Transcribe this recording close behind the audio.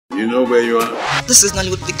You know where you are? This is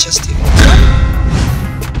Nollywood Pictures TV.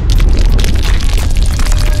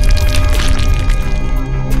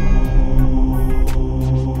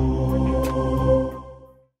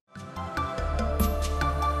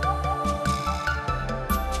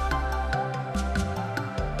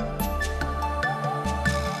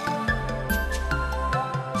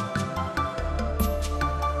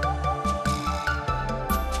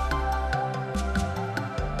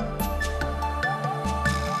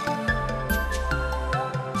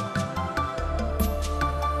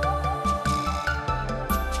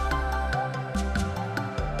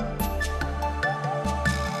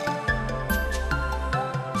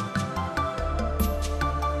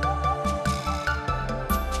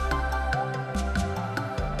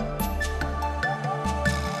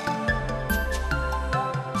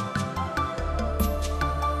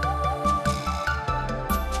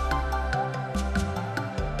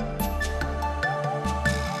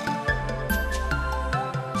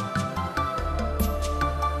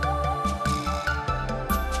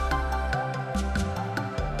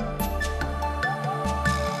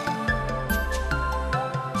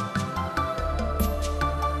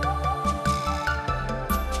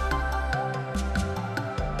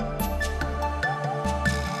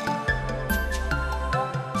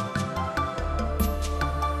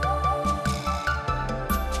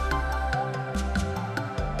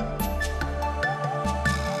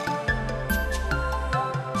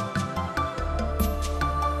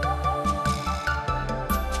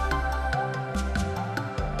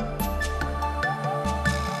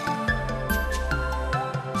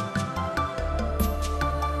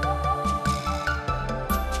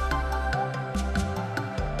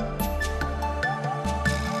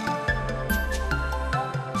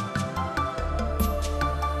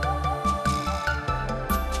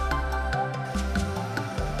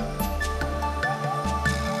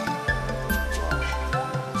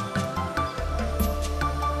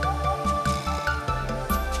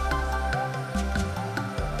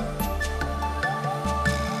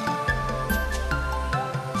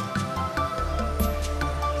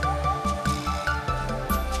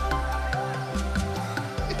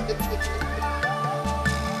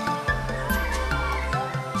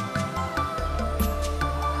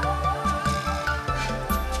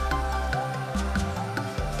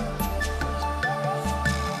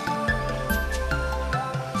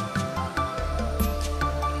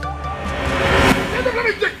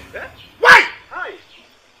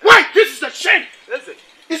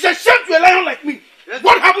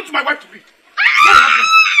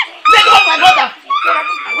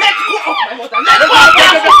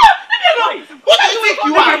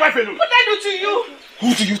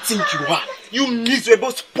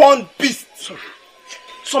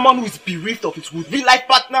 Someone who is bereft of his would-be life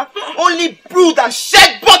partner, only brood and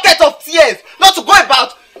shed buckets of tears, not to go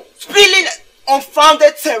about spilling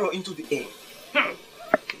unfounded terror into the air.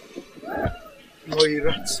 You're a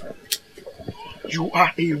rat. You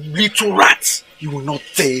are a little rat. You will not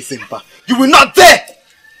dare, Zemba. You will not dare!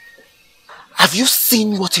 Have you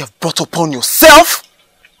seen what you have brought upon yourself?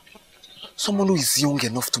 Someone who is young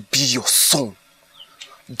enough to be your son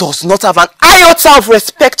does not have an iota of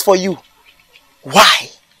respect for you. Why?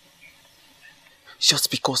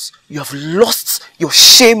 Just because you have lost your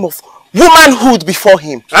shame of womanhood before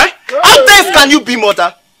him. Eh? How dense can you be,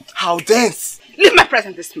 mother? How dense? Leave my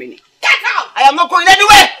presence this minute. Get out! I am not going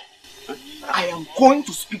anywhere! I am going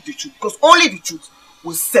to speak the truth because only the truth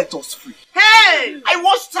will set us free. Hey! I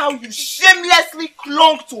watched how you shamelessly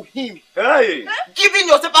clung to him. Hey! Giving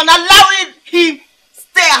yourself and allowing him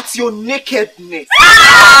stare at your nakedness.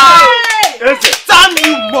 Hey! Damn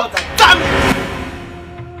you, mother! Damn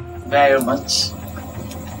you! Very much.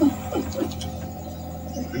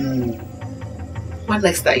 When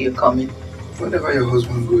next are you coming? Whenever your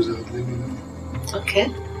husband goes out, let me know. Okay,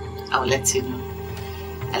 I'll let you know.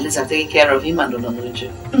 At least I'll take care of him and Oruche.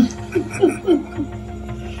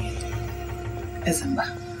 Esinba,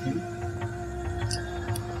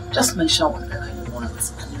 just mention whatever you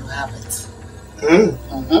want and you have it.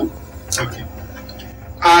 Okay.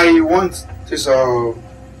 I want this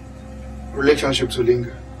relationship to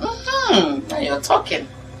linger. Now you're talking.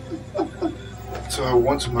 So I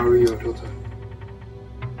want to marry your daughter.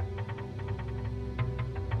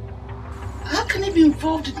 How can you be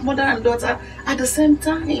involved with mother and daughter at the same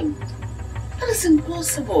time? That is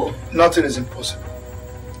impossible. Nothing is impossible.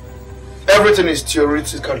 Everything is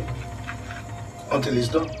theoretical until it's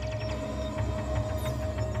done.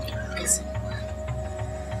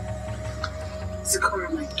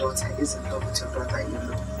 Zikora, my daughter, is in love with your brother, you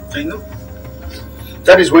know. I know.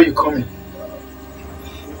 That is where you come in.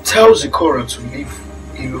 Tell Zikora to leave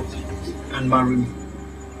elope and marry me,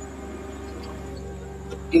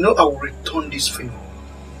 you know I will return this favor.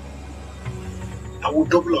 I will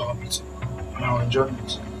double our meeting and our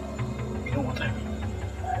enjoyment. You know what I mean?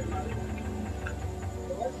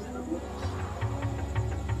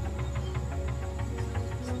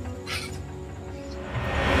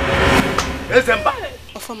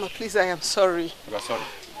 Ofama, please, I am sorry. You are sorry.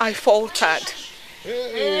 I faltered.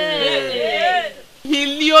 He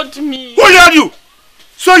lured me. Who lured you?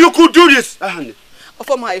 So you could do this?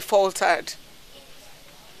 Ofama, I faltered.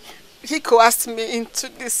 He coerced me into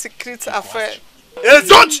this secret affair.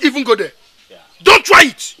 Don't even go there. Yeah. Don't try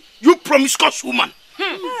it. You promiscuous woman.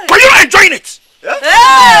 Were you enjoying it? Yeah?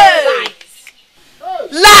 Hey!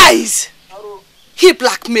 Lies! He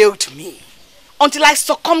blackmailed me until I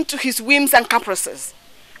succumbed to his whims and caprices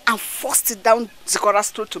and forced it down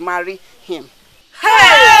Zikora's throat to marry him.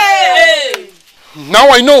 Hey! Now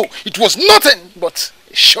I know it was nothing but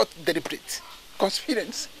a short, deliberate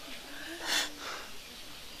conspiracy.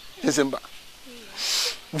 December,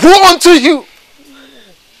 woe unto you!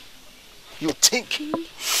 You think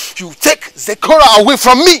you take Zikora away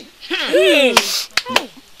from me? No.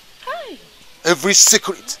 Every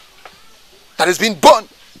secret that has been born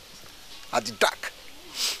at the dark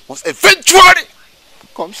must eventually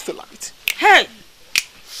comes to light. Hey!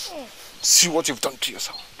 See what you've done to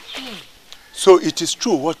yourself. So it is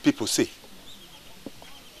true what people say,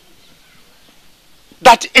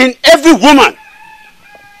 that in every woman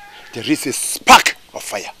there is a spark of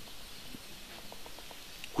fire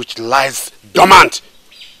which lies dormant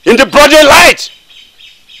in the broad light,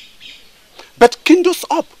 but kindles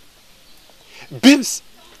up, beams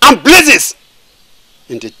and blazes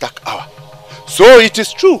in the dark hour. So it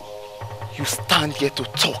is true. You stand here to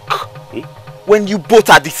talk when you both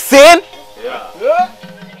are the same? Yeah.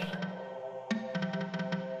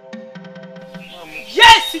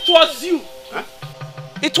 Yes, it was you. Huh?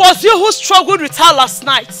 It was you who struggled with her last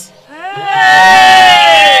night. Hey!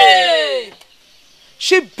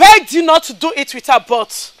 She begged you not to do it with her,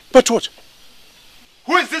 but what?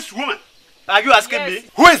 Who is this woman? Are you asking me?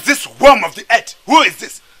 Who is this worm of the earth? Who is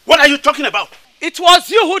this? What are you talking about? It was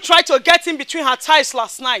you who tried to get in between her thighs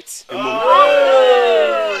last night.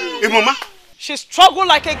 Mama? She struggled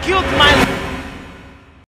like a guilt man.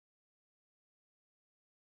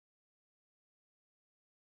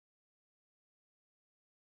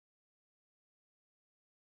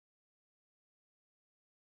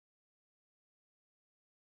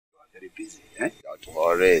 Very busy, eh? Don't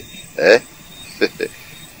worry, eh?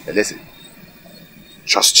 Listen,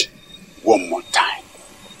 just one more time.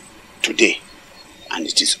 Today, and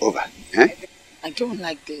it is over, eh? I don't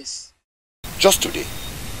like this. Just today.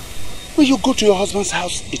 When you go to your husband's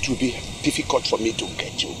house, it will be difficult for me to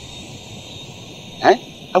get you. Eh?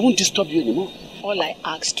 I won't disturb you anymore. All I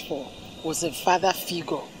asked for was a father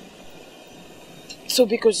figure. So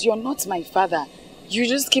because you're not my father, you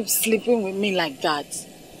just keep sleeping with me like that.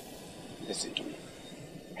 Listen to me.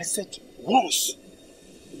 I said once,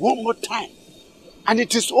 one more time, and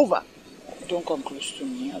it is over. Don't come close to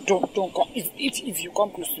me. Don't come. If you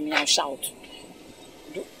come close to me, I'll shout.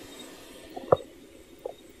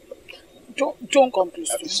 Don't come close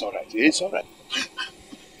to me. It's alright. It's alright.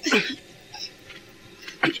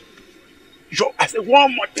 I said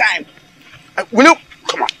one more time. Will you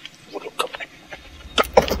come on? Will you come on?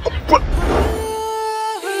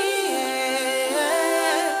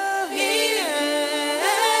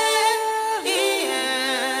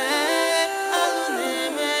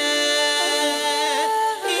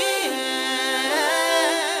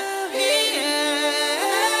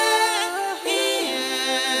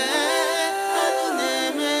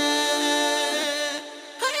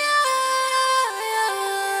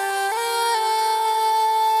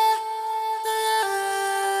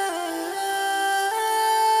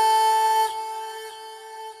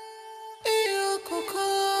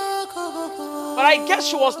 But I guess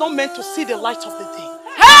she was not meant to see the light of the day.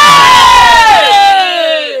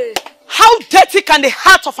 Hey! How dirty can the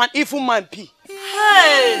heart of an evil man be?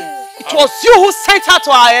 Hey! It was you who sent her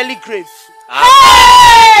to our early grave.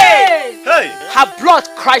 Hey! Hey! Her blood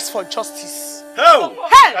cries for justice. Oh!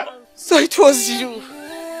 Hey! So it was you.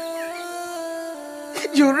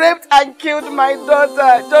 You raped and killed my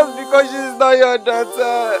daughter just because she's not your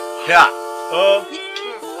daughter. Yeah. Oh.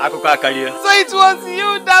 So it was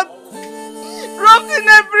you that roped in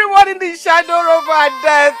everyone in the shadow of her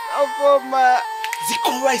death.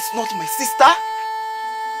 Zikora is not my sister.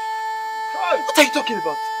 What are you talking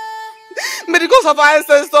about? May the ghosts of our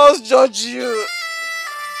ancestors judge you.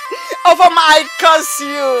 I curse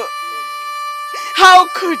you. How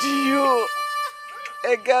could you?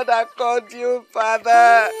 A girl that called you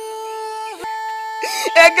father.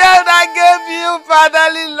 A girl that gave you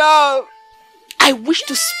fatherly love. I wish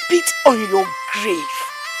to spit on your grave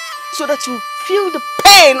so that you feel the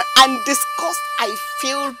pain and disgust I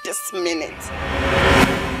feel this minute.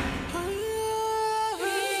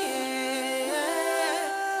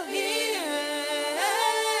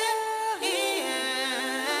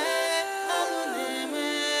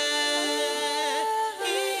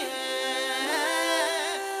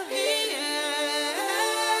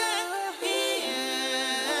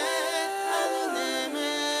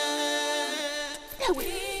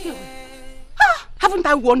 Haven't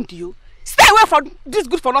I warned you? Stay away from this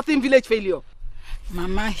good-for-nothing village failure.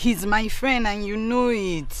 Mama, he's my friend and you know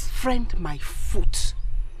it. Friend my foot.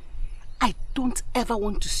 I don't ever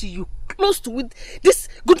want to see you close to with this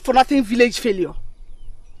good-for-nothing village failure.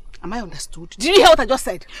 Am I understood? Did you hear what I just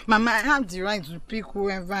said? Mama, I have the right to pick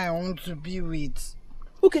whoever I want to be with.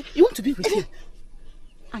 Okay, you want to be with him?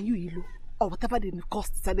 And you, Ilo, or whatever the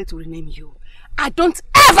cost decided to rename you. I don't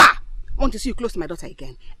ever want to see you close to my daughter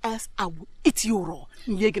again, else I will eat you raw.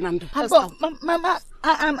 Mama,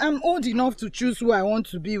 I'm old enough to choose who I want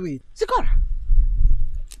to be with. Sikora,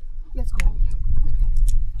 let's go.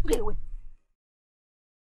 Get away.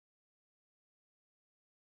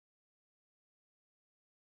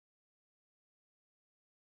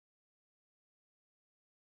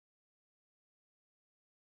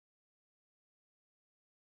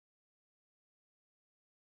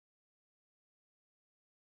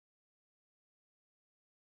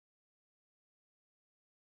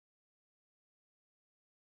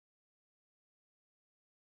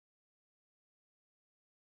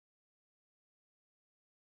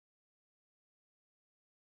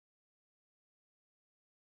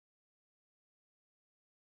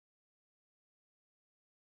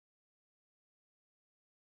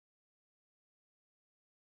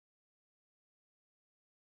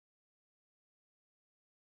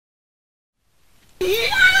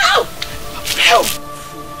 Help!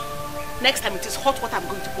 Next time it is hot water I'm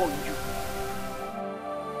going to pour on you.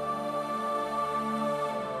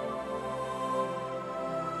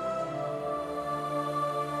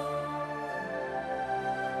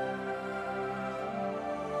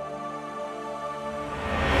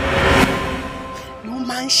 No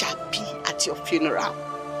man shall be at your funeral.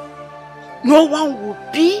 No one will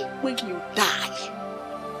be when you die.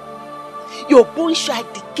 Your bones shall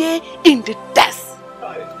decay in the dust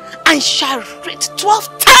and shall rate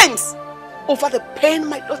 12 times over the pain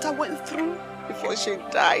my daughter went through before she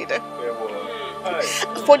died.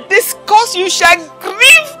 For this cause you shall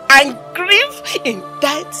grieve and grieve in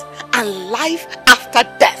death and life after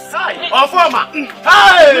death. Farmer!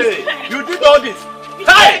 Hey! You did all this!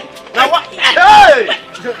 Hey! Now what? Hey!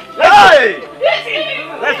 Hey!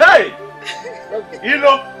 Hey!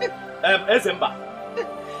 Esemba.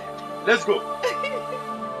 Let's go.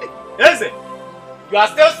 Esin, you are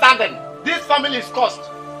still standing. This family is cursed.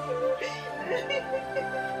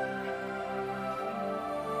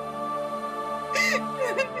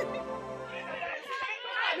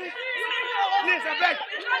 Please, I beg.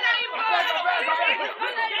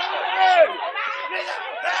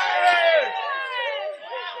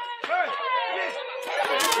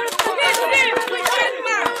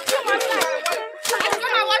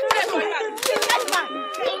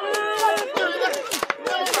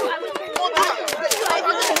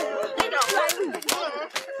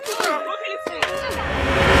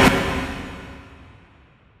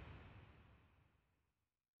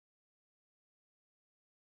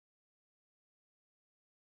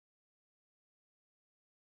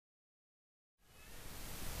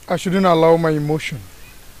 I shouldn't allow my emotion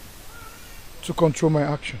to control my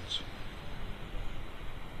actions.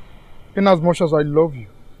 In as much as I love you,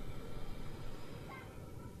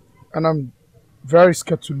 and I'm very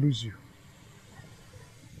scared to lose you,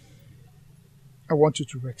 I want you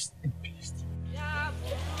to rest in peace.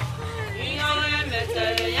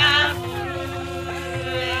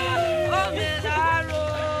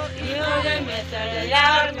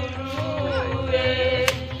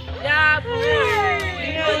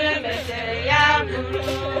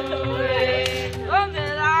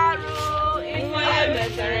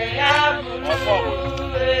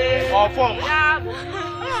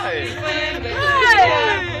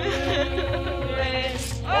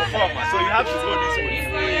 So you have to go this way.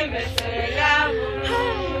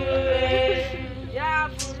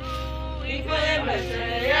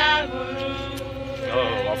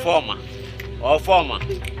 Oh, a former.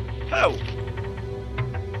 How?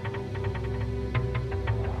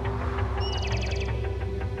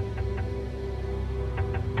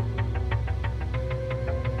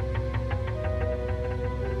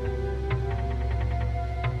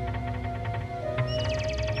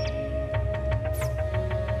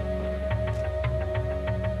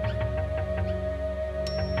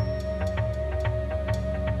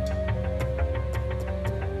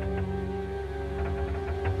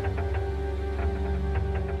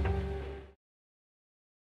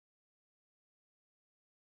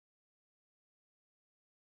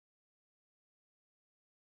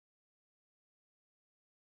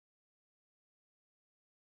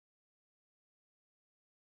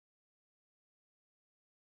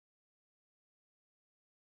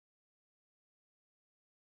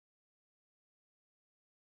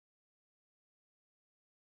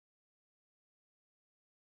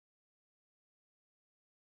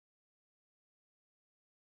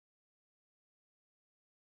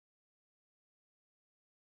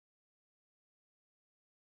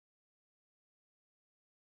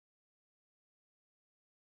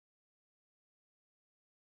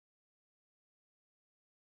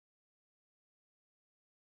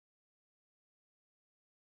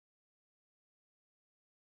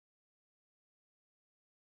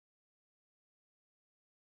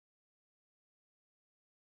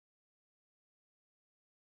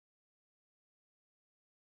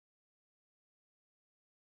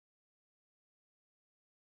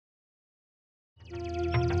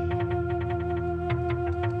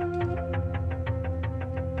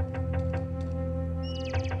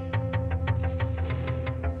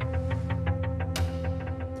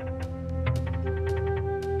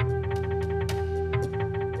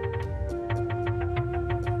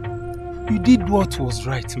 You did what was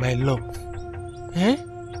right, my love. Eh?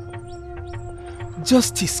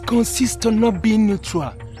 Justice consists on not being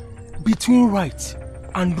neutral between right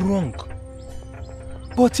and wrong,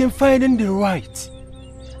 but in finding the right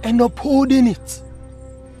and upholding it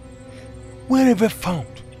wherever found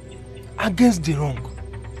against the wrong.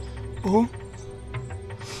 Oh?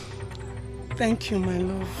 Thank you, my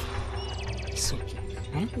love. It's okay.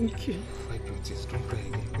 Thank you. Wipe your tears, don't cry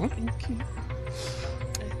again. Thank you.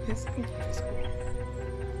 Let's go.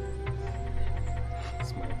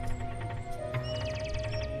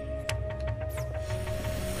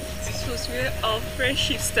 This was where our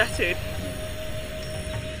friendship started.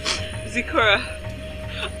 Zikora,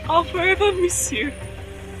 I'll forever miss you.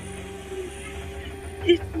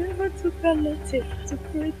 It never took a lot to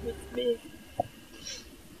create with me.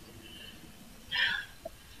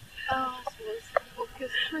 Ours was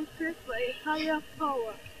orchestrated by a higher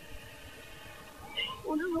power.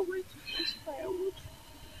 On our way to fish firewood,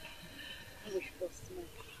 we lost my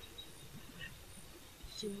car.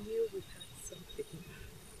 She knew we had something.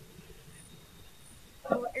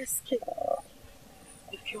 Our escape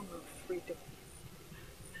became our freedom.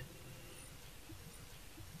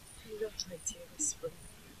 I love my dearest friend.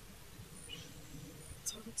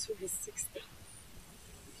 Tonto his sister.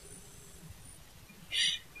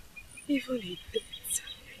 Even in death.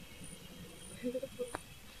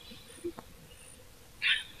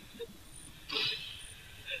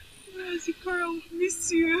 Zikora, I'll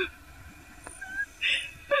miss you.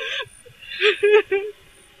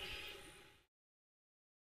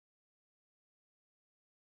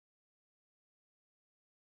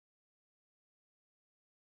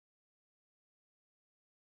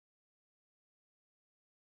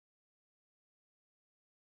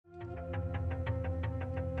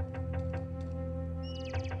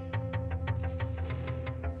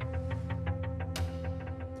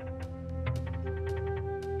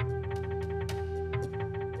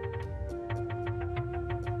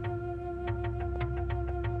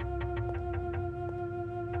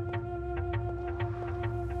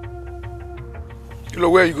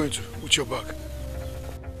 Where are you going to with your bag?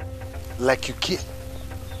 Like you care.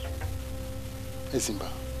 Esimba,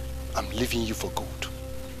 I'm leaving you for good.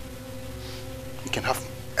 You can have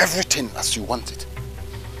everything as you want it.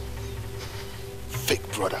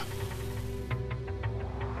 Fake brother.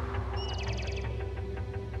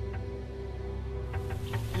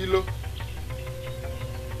 Hilo.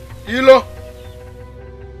 Hilo.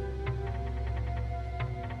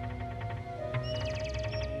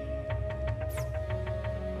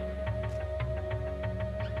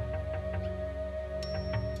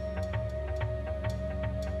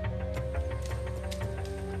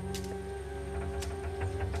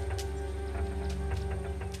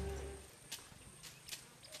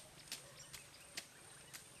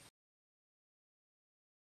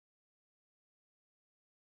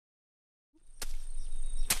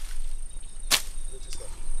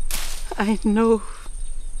 I know.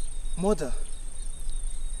 Mother.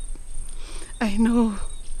 I know.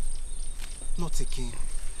 Not again.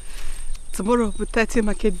 Tomorrow will be 30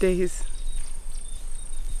 market days.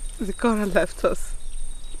 Zikora left us.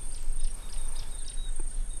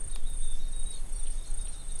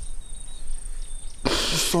 The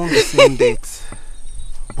song is named date,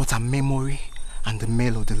 but a memory and the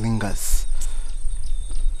melody lingers.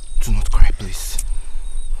 Do not cry, please.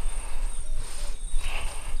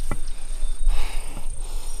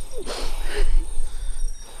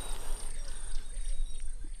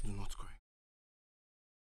 Do not cry.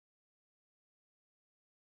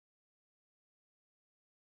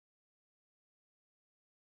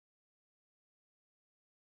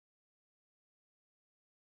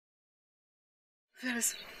 There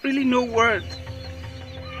is really no word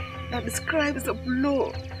that describes the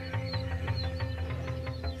blow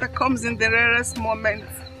that comes in the rarest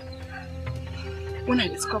moments. When I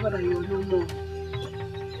discover that you're no more.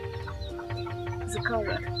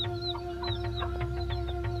 Zikora,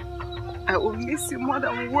 I will miss you more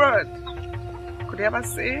than word could ever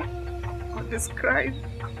say or describe.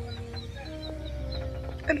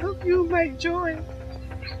 I love you, my joy.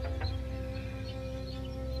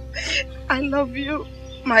 I love you,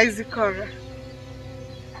 my Zikora.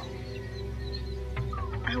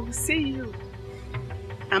 I will see you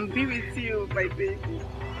and be with you, my baby,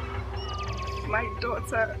 my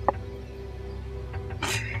daughter,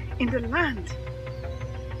 in the land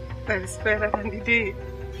that is fairer than the day.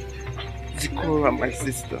 Zikora, my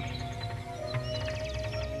sister.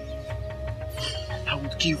 I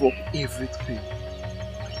would give up everything,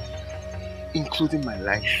 including my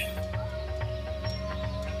life,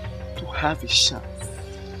 to have a chance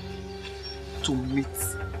to meet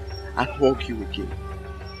and hug you again.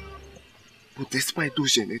 But despite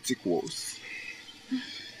those genetic walls,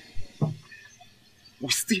 we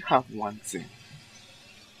still have one thing.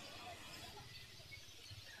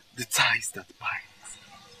 The ties that bind.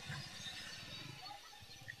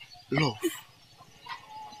 Love.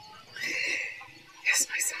 Yes,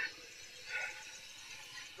 my son.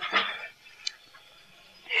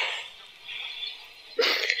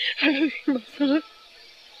 I love you, my son.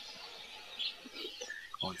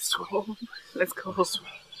 All is well. Oh, let's go. All is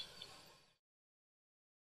well.